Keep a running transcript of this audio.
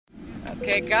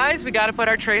Okay, guys, we gotta put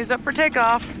our trays up for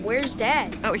takeoff. Where's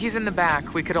Dad? Oh, he's in the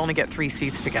back. We could only get 3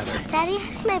 seats together. Daddy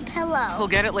has my pillow. We'll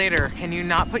get it later. Can you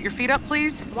not put your feet up,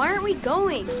 please? Why aren't we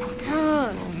going?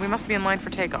 We must be in line for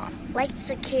takeoff. Like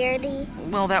security?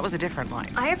 Well, that was a different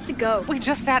line. I have to go. We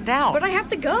just sat down. But I have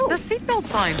to go. The seatbelt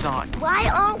sign's on. Why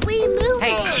aren't we moving?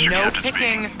 Hey, no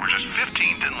kicking. We're just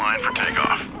 15th in line for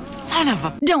takeoff. Son of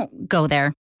a... Don't go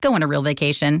there. Go on a real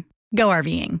vacation. Go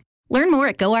RVing. Learn more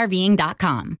at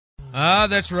GoRVing.com.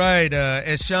 That's right.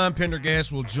 As Sean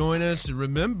Pendergast will join us.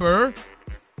 Remember,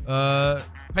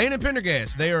 Payne and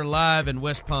Pendergast, they are live in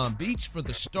West Palm Beach for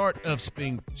the start of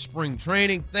spring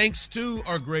training. Thanks to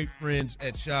our great friends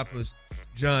at Shoppers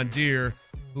John Deere,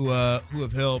 who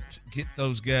have helped get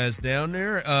those guys down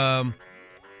there.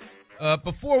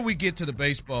 Before we get to the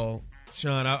baseball,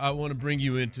 Sean, I want to bring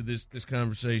you into this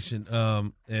conversation.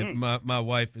 And my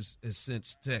wife has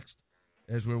since texted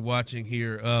as we're watching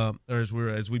here, or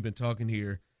as we've been talking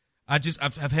here.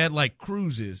 I've had like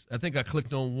cruises. I think I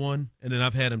clicked on one, and then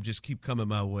I've had them just keep coming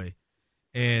my way.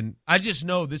 And I just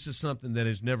know this is something that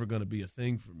is never going to be a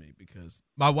thing for me because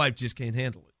my wife just can't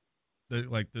handle it.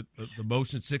 The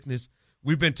motion sickness.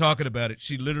 We've been talking about it.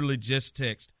 She literally just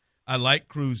texted, I like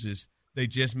cruises. They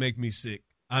just make me sick.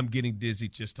 I'm getting dizzy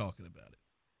just talking about it.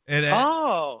 And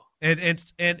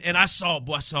I saw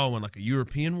one, like a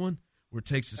European one, where it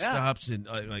takes the stops in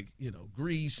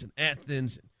Greece and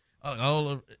Athens and all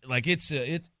of, like it's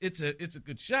a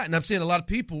good shot. And I'm seeing a lot of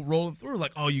people rolling through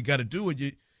like, oh, you got to do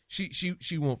it.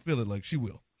 She won't feel it. Like she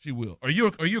will. Are you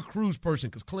a cruise person?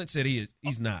 Because Clint said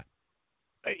he's not.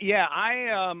 Yeah,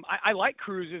 I like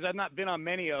cruises. I've not been on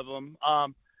many of them,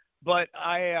 but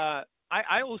I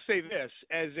will say this: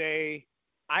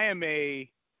 I am a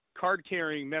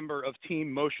card-carrying member of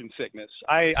Team Motion Sickness.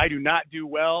 I do not do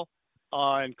well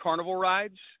on carnival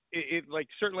rides.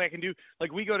 Certainly I can do,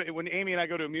 like when Amy and I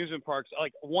go to amusement parks,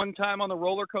 like one time on the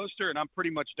roller coaster and I'm pretty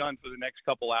much done for the next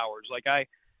couple hours. Like I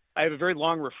have a very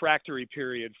long refractory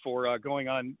period for going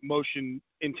on motion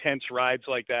intense rides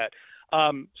like that.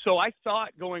 So I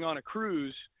thought going on a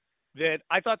cruise that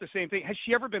I thought the same thing. Has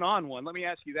she ever been on one? Let me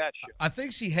ask you that. I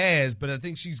think she has, but I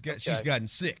think she's gotten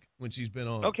sick when she's been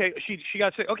on. Okay. She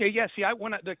got sick. Okay. Yeah. See,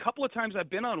 the couple of times I've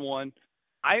been on one,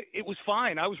 it was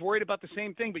fine. I was worried about the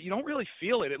same thing, but you don't really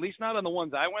feel it, at least not on the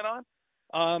ones I went on.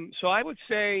 So I would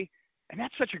say, and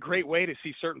that's such a great way to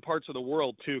see certain parts of the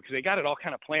world too, because they got it all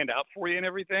kind of planned out for you and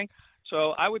everything.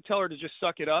 So I would tell her to just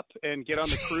suck it up and get on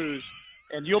the cruise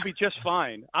and you'll be just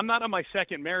fine. I'm not on my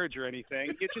second marriage or anything.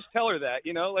 You just tell her that,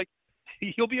 like,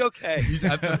 you'll be okay.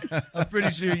 I'm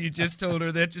pretty sure you just told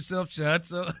her that yourself, Sean.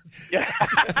 So yeah.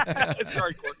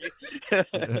 Sorry, Courtney.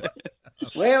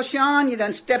 Well, Sean, you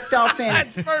done stepped off in.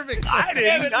 That's perfect. I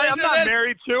didn't. I'm not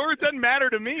married to her. It doesn't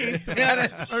matter to me. Yeah,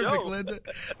 that's perfect, Linda.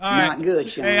 All Not right. good,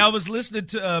 Sean. Hey, I was listening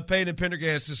to Payne and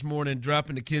Pendergast this morning,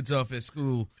 dropping the kids off at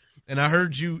school, and I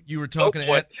heard you were talking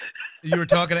to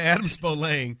Adam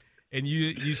Spolane, and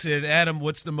you said, Adam,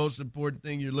 what's the most important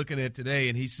thing you're looking at today?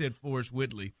 And he said Forrest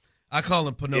Whitley. I call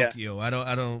him Pinocchio. Yeah.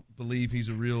 I don't believe he's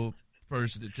a real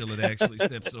person until it actually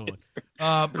steps on.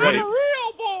 I'm a real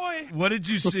boy. What did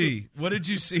you see? What did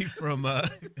you see from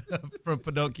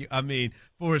Pinocchio? I mean,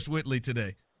 Forrest Whitley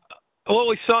today. Well,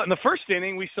 we saw in the first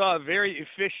inning, we saw a very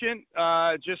efficient,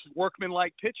 just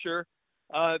workmanlike pitcher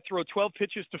throw 12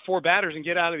 pitches to 4 batters and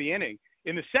get out of the inning.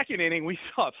 In the second inning, we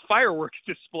saw a fireworks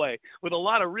display with a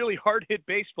lot of really hard-hit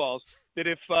baseballs that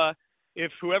if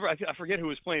whoever, I forget who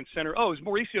was playing center. Oh, it was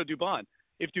Mauricio Dubon.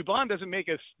 If Dubon doesn't make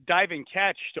a diving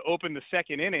catch to open the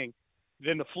second inning,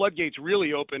 then the floodgates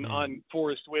really open on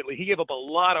Forrest Whitley. He gave up a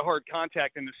lot of hard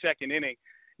contact in the second inning.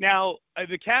 Now,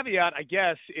 the caveat, I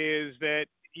guess, is that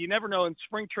you never know. In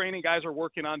spring training, guys are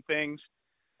working on things.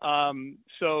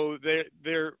 So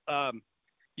they're a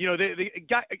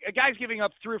guy's giving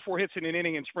up 3 or 4 hits in an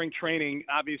inning in spring training,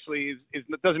 obviously,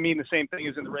 doesn't mean the same thing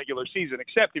as in the regular season,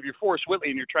 except if you're Forrest Whitley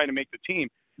and you're trying to make the team,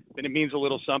 then it means a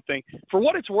little something. For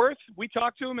what it's worth, we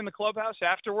talked to him in the clubhouse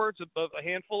afterwards, a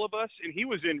handful of us, and he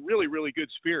was in really, really good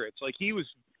spirits. Like he was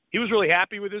really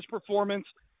happy with his performance.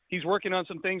 He's working on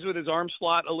some things with his arm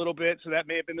slot a little bit, so that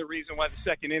may have been the reason why the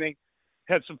second inning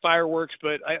had some fireworks.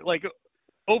 But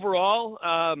overall,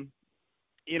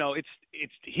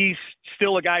 he's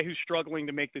still a guy who's struggling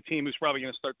to make the team, who's probably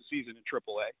going to start the season in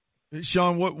AAA.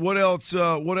 Sean, what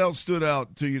else stood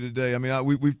out to you today? I mean,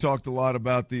 we've talked a lot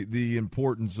about the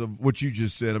importance of what you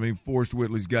just said. I mean, Forrest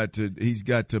Whitley's got to,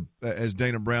 as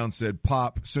Dana Brown said,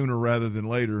 pop sooner rather than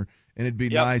later, and it'd be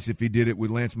nice if he did it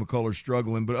with Lance McCullers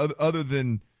struggling. But other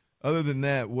than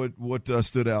that, what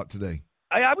stood out today?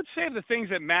 I would say the things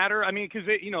that matter. I mean, because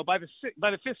by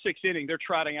the fifth, sixth inning, they're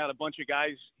trotting out a bunch of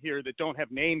guys here that don't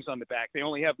have names on the back. They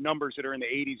only have numbers that are in the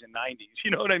 80s and 90s.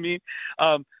 You know what I mean?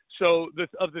 So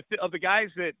of the guys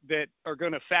that are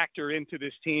going to factor into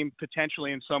this team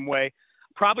potentially in some way,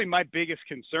 probably my biggest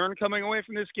concern coming away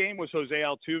from this game was Jose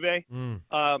Altuve,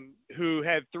 who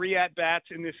had 3 at-bats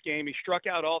in this game. He struck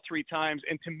out all 3 times.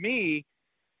 And to me,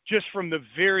 just from the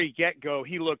very get-go,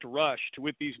 he looked rushed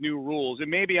with these new rules. And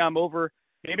maybe I'm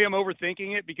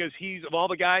overthinking it because he's, of all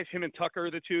the guys, him and Tucker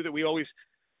are the two that we always,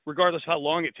 regardless of how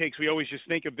long it takes, we always just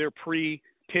think of their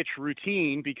pre-pitch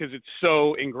routine because it's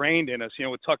so ingrained in us,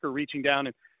 with Tucker reaching down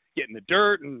and getting the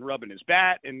dirt and rubbing his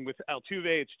bat. And with Altuve,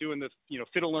 it's doing the,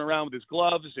 fiddling around with his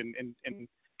gloves and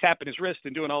tapping his wrist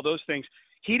and doing all those things.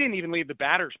 He didn't even leave the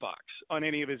batter's box on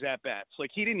any of his at-bats.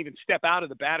 Like, he didn't even step out of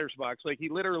the batter's box. Like, he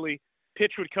literally,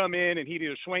 pitch would come in and he'd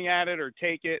either swing at it or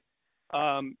take it.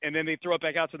 And then they'd throw it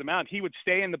back out to the mound. He would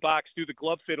stay in the box, do the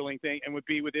glove fiddling thing, and would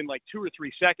be within like 2 or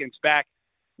 3 seconds back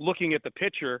looking at the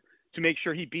pitcher to make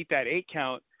sure he beat that 8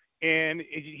 count. And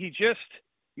he just,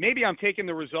 maybe I'm taking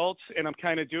the results and I'm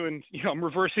kind of doing, I'm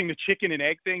reversing the chicken and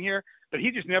egg thing here, but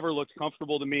he just never looked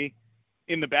comfortable to me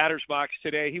in the batter's box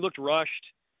today. He looked rushed,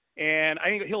 and I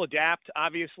think he'll adapt,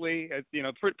 obviously.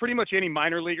 Pretty much any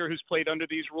minor leaguer who's played under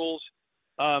these rules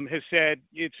has said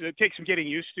it takes some getting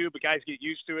used to, but guys get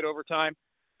used to it over time.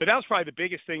 But that was probably the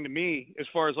biggest thing to me as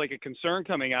far as like a concern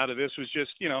coming out of this was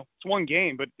just, it's one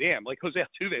game, but damn, like Jose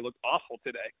Altuve looked awful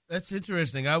today. That's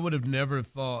interesting. I would have never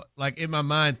thought, like in my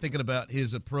mind, thinking about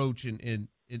his approach in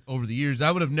over the years,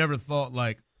 I would have never thought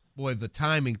like, boy, the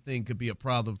timing thing could be a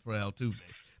problem for Altuve.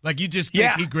 Like you just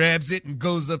think he grabs it and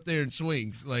goes up there and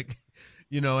swings. Like,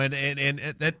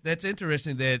 and that's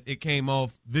interesting that it came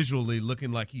off visually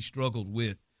looking like he struggled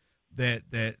with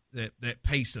that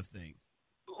pace of things.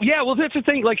 Yeah, well, that's the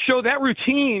thing. Like, that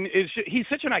routine he's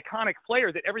such an iconic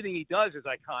player that everything he does is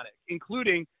iconic,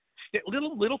 including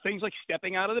little things like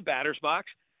stepping out of the batter's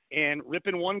box and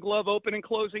ripping one glove open and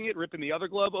closing it, ripping the other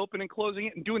glove open and closing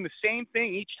it, and doing the same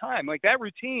thing each time. Like, that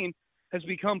routine has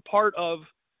become part of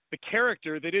the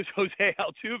character that is Jose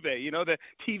Altuve, the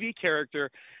TV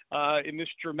character in this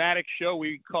dramatic show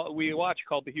we watch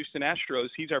called the Houston Astros.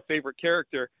 He's our favorite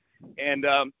character. And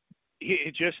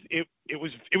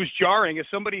it was jarring as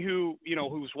somebody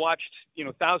who's watched,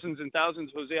 thousands and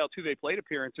thousands of Jose Altuve plate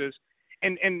appearances.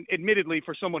 And admittedly,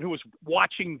 for someone who was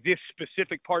watching this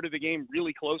specific part of the game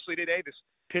really closely today, this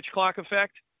pitch clock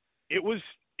effect,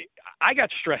 I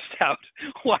got stressed out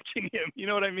watching him. You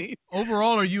know what I mean?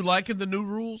 Overall, are you liking the new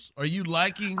rules? Are you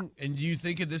liking, and do you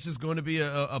thinking this is going to be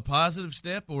a positive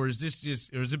step, or is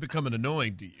it becoming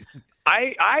annoying to you?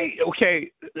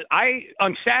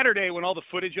 On Saturday when all the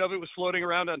footage of it was floating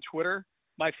around on Twitter,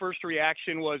 my first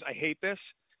reaction was, I hate this.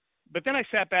 But then I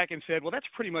sat back and said, well, that's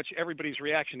pretty much everybody's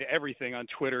reaction to everything on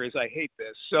Twitter is I hate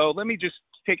this. So let me just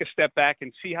take a step back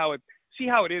and see how it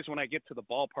is when I get to the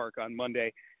ballpark on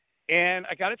Monday. And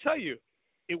I got to tell you,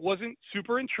 it wasn't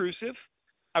super intrusive.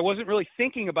 I wasn't really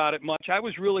thinking about it much. I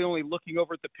was really only looking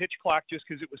over at the pitch clock just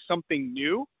because it was something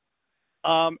new.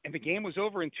 And the game was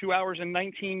over in 2 hours and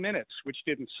 19 minutes, which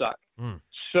didn't suck.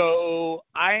 So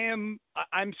I'm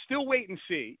still wait and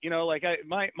see.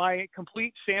 My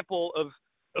complete sample of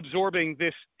absorbing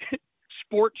this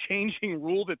sport-changing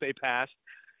rule that they passed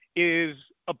is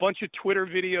a bunch of Twitter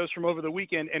videos from over the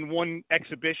weekend and one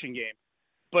exhibition game.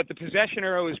 But the possession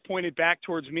arrow is pointed back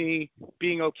towards me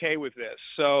being okay with this.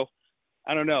 So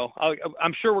I don't know.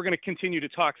 I'm sure we're going to continue to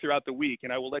talk throughout the week,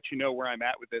 and I will let you know where I'm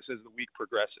at with this as the week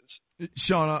progresses.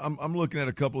 Sean, I'm looking at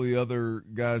a couple of the other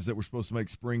guys that were supposed to make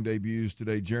spring debuts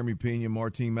today, Jeremy Pena,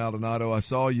 Martin Maldonado. I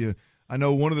saw you. I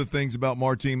know one of the things about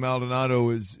Martin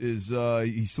Maldonado is he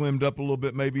slimmed up a little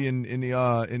bit maybe in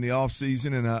the off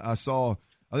season, and I saw –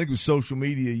 I think it was social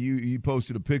media. You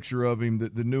posted a picture of him,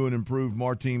 the new and improved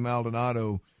Martin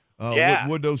Maldonado.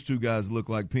 What those two guys look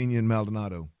like, Pena and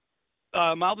Maldonado?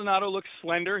 Maldonado looks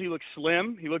slender. He looks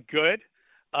slim. He looked good.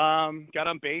 Got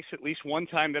on base at least one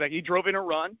time he drove in a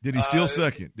run. Did he steal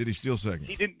second?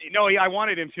 He didn't. No, I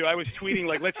wanted him to. I was tweeting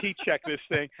like, let's heat check this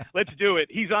thing. Let's do it.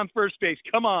 He's on first base.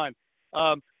 Come on.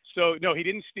 So no, he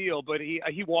didn't steal, but he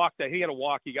walked. He had a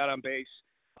walk. He got on base.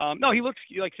 No, he looks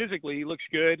like physically he looks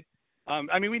good.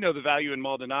 We know the value in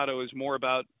Maldonado is more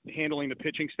about handling the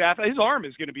pitching staff. His arm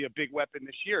is going to be a big weapon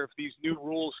this year. If these new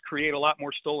rules create a lot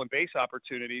more stolen base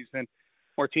opportunities, then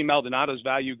Martin Maldonado's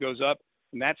value goes up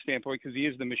from that standpoint because he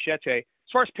is the machete.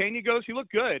 As far as Pena goes, he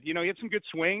looked good. He had some good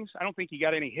swings. I don't think he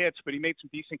got any hits, but he made some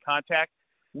decent contact.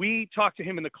 We talked to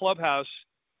him in the clubhouse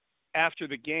after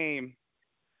the game,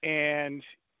 and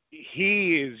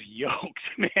he is yoked,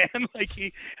 man.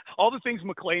 Like all the things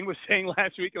McClain was saying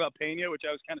last week about Pena, which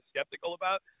I was kind of skeptical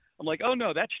about. I'm like, oh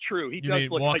no, that's true. He does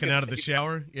look walking like out of the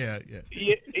shower? Yeah.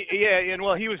 And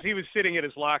well, he was sitting at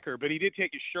his locker, but he did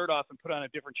take his shirt off and put on a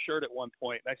different shirt at one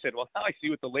point. And I said, well, now I see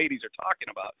what the ladies are talking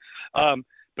about.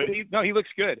 But he looks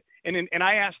good. And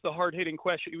I asked the hard hitting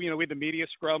question. We had the media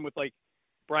scrum with like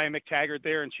Brian McTaggart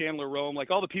there and Chandler Rome, like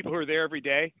all the people who are there every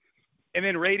day. And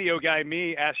then radio guy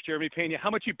me asked Jeremy Pena, how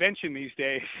much you benching these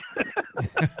days?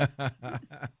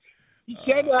 He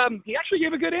said he actually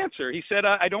gave a good answer. He said,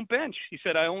 I don't bench. He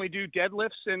said, I only do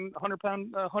deadlifts and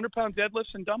 100-pound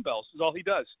deadlifts and dumbbells is all he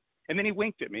does. And then he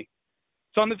winked at me.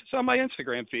 It's on my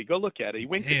Instagram feed. Go look at it. He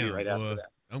winked at me right after that.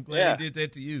 I'm glad he did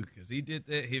that to you, because he did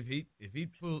that. If he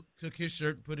took his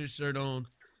shirt, put his shirt on,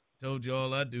 told you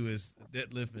all I do is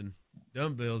deadlift and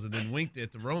dumbbells, and then winked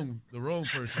at the wrong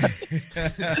person.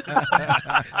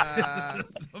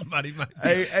 Somebody might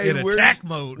be in attack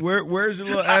mode. Where's the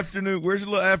little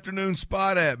afternoon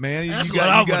spot at, man? You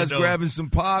guys grabbing some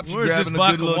pops, grabbing a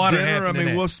good little dinner. I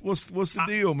mean, what's the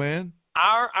deal, man?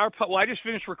 Well, I just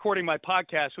finished recording my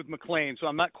podcast with McClain, so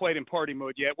I'm not quite in party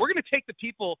mode yet. We're going to take the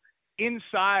people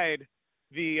inside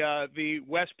the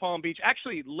West Palm Beach,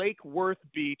 actually Lake Worth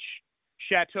Beach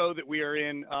chateau that we are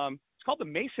in. It's called the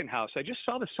Mason House. I just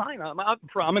saw the sign.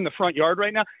 I'm in the front yard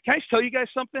right now. Can I just tell you guys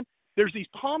something? There's these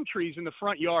palm trees in the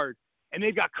front yard, and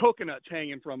they've got coconuts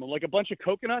hanging from them, like a bunch of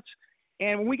coconuts.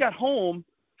 And when we got home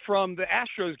from the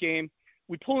Astros game,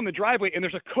 we pull in the driveway, and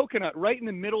there's a coconut right in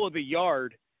the middle of the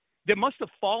yard that must have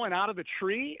fallen out of the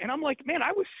tree. And I'm like, man,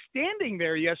 I was standing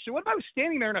there yesterday. What if I was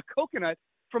standing there and a coconut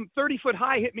from 30 foot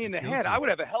high hit me in the head? I would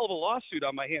have a hell of a lawsuit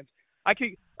on my hands.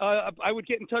 I would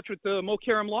get in touch with the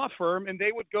Mokaram law firm, and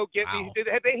they would go get me.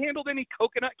 Have they handled any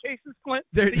coconut cases, Clint,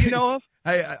 that you know of?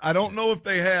 Hey, I don't know if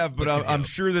they have, but I'm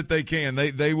sure that they can.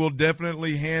 They will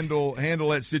definitely handle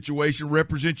that situation,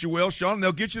 represent you well, Sean, and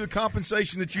they'll get you the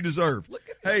compensation that you deserve.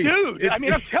 Hey, dude, I'm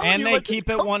telling you. And they keep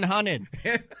it 100.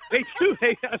 They do.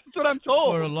 That's what I'm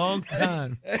told. For a long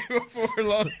time.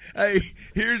 Hey,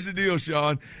 here's the deal,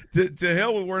 Sean. To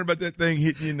hell with worrying about that thing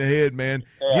hitting you in the head, man.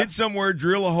 Yeah. Get somewhere,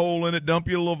 drill a hole in it, dump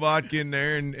you a little vodka in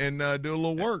there, and do a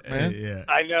little work, man. Yeah.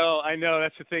 I know.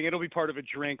 That's the thing. It'll be part of a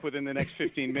drink within the next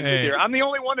 15 minutes here. I'm the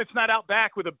only one that's not out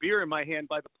back with a beer in my hand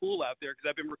by the pool out there, because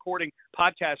I've been recording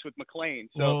podcasts with McClain.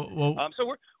 So,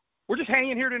 so we're just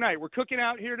hanging here tonight. We're cooking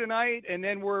out here tonight, and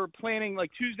then we're planning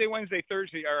like Tuesday, Wednesday,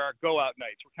 Thursday are our go out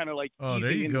nights. We're kind of like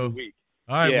there you into go. The week.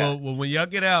 All right. Yeah. Well, when y'all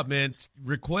get out, man,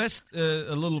 request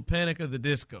a little Panic of the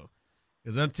Disco.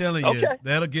 Because I'm telling you,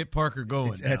 that'll get Parker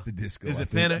going. It's at the disco. Is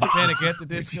it Panic at the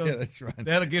Disco? Yeah, that's right.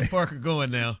 That'll get Parker going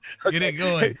now. Get it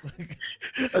going.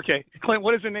 Okay. Clint,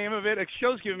 what is the name of it? The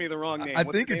show's giving me the wrong name. I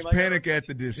think it's Panic at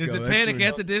the Disco. Is it Panic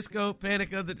at the Disco?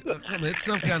 Panic of the it's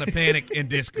some kind of panic in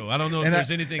disco. I don't know if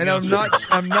there's anything else.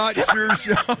 I'm not sure,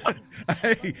 Sean.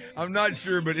 Hey, I'm not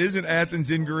sure, but isn't Athens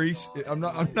in Greece? I'm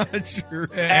not sure.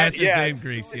 Athens in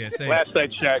Greece, yes. Yeah, last I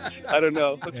checked. I don't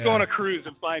know. Let's go on a cruise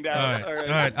and find out. All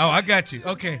right. Oh, I got you.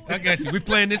 Okay, I got you. We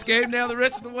playing this game now the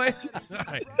rest of the way? All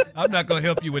right. I'm not going to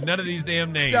help you with none of these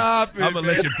damn names. Stop it, I'm going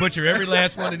to let you butcher every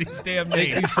last one of these damn names.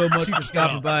 Thank you so much for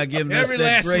stopping by and giving us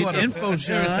that great info,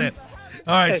 Sean.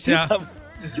 All right, Sean. All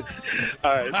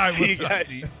right, we'll talk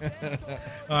to you.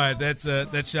 All right,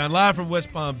 that's Sean live from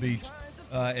West Palm Beach.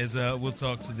 As we'll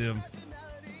talk to them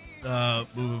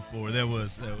moving forward. That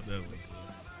was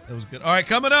good. All right,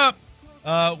 coming up,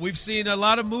 we've seen a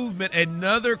lot of movement.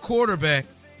 Another quarterback.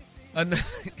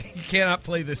 You cannot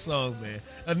play this song, man.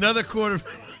 Another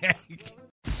quarterback.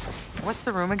 What's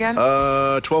the room again?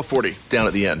 1240, down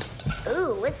at the end.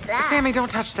 Ooh, what's that? Sammy, don't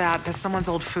touch that. That's someone's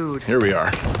old food. Here we are.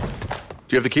 Do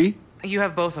you have the key? You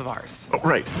have both of ours. Oh,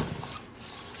 right.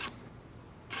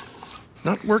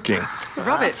 Not working.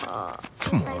 Rub it.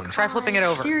 Come on. Try flipping it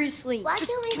over. Seriously. Why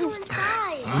can't we go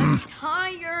inside? I'm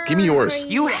tired. Give me yours.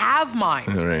 You have mine.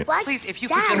 All right. What? Please, if you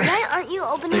Dad, could just... why aren't you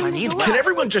opening the door? Can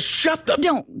everyone just shut the...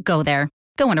 Don't go there.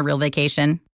 Go on a real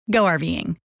vacation. Go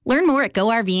RVing. Learn more at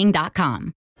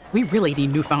GoRVing.com. We really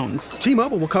need new phones.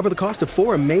 T-Mobile will cover the cost of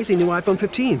 4 amazing new iPhone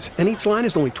 15s, and each line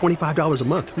is only $25 a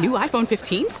month. New iPhone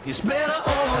 15s? It's better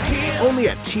over here. Only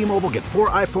at T-Mobile, get 4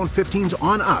 iPhone 15s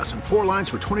on us and 4 lines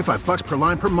for $25 per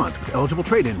line per month with eligible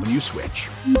trade-in when you switch.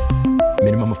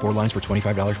 Minimum of 4 lines for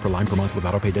 $25 per line per month with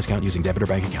autopay discount using debit or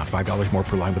bank account. $5 more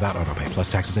per line without autopay,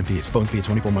 plus taxes and fees. Phone fee at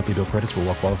 24 monthly bill credits for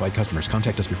well-qualified customers.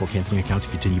 Contact us before canceling account to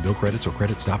continue bill credits or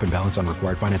credit stop and balance on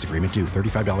required finance agreement due.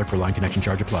 $35 per line connection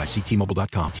charge applies. See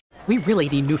T-Mobile.com. We really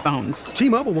need new phones.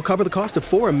 T-Mobile will cover the cost of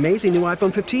 4 amazing new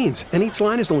iPhone 15s, and each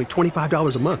line is only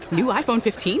 $25 a month. New iPhone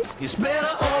 15s? It's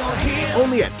better over here.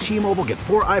 Only at T-Mobile, get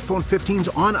 4 iPhone 15s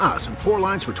on us and 4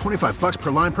 lines for $25 per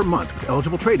line per month with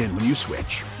eligible trade-in when you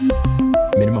switch.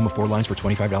 Minimum of 4 lines for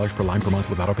 $25 per line per month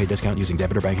with autopay discount using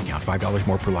debit or bank account. $5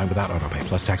 more per line without autopay,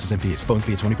 plus taxes and fees. Phone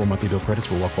fee at 24 monthly bill credits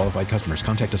for well-qualified customers.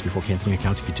 Contact us before canceling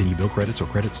account to continue bill credits or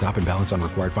credit stop and balance on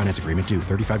required finance agreement due.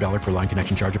 $35 per line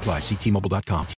connection charge applies. See T-Mobile.com.